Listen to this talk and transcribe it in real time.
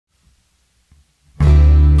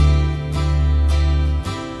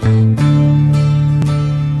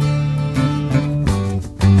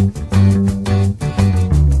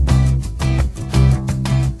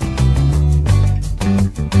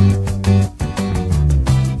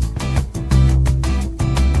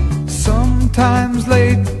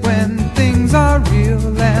late when things are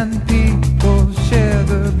real and people share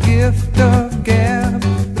the gift of gab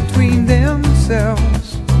between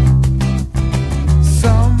themselves.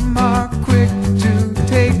 Some are quick to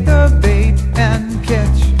take the bait and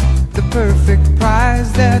catch the perfect prize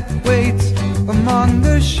that waits among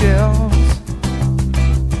the shells.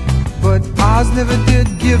 But Oz never did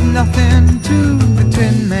give nothing to the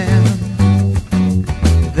Tin Man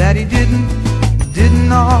that he didn't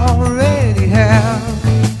already have.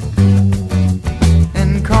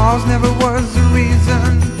 And cause never was the reason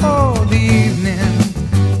for the evening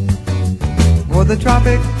or the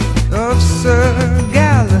Tropic of Sir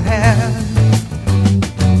Galahad.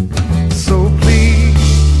 So please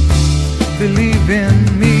believe in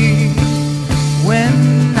me when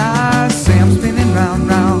I say I'm spinning round,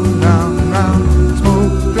 round, round, round.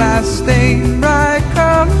 Smoke, glass, stain, bright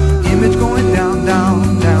cup, image going down,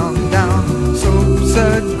 down, down, down.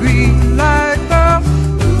 Soapsuds, green light up.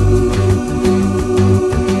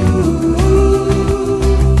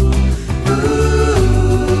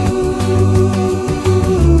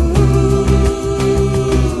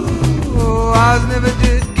 Oh, Oz never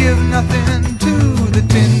did give nothing to the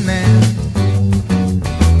Tin Man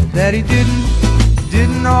that he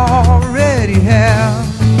didn't already have.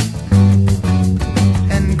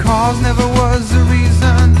 And cause never was the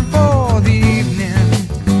reason for the evening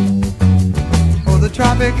or the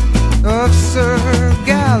Tropic of Sir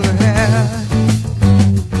Galahad.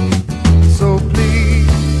 So please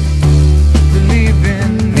believe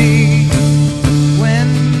in me when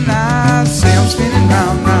I say I'm spinning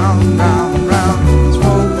round, round, round, round.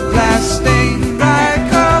 Smoke, glass, stain, bright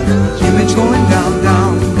cup, image going down,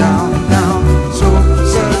 down, down, down.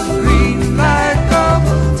 Soapsuds, green light up.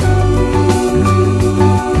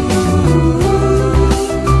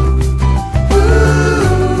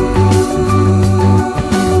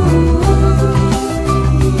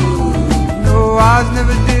 No, Oz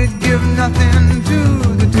never did give nothing to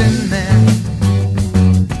the Tin Man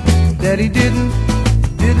that he didn't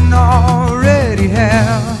already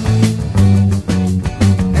have.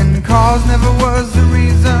 And cause never was the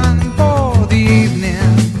reason for the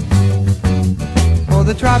evening or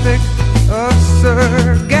the Tropic of Sir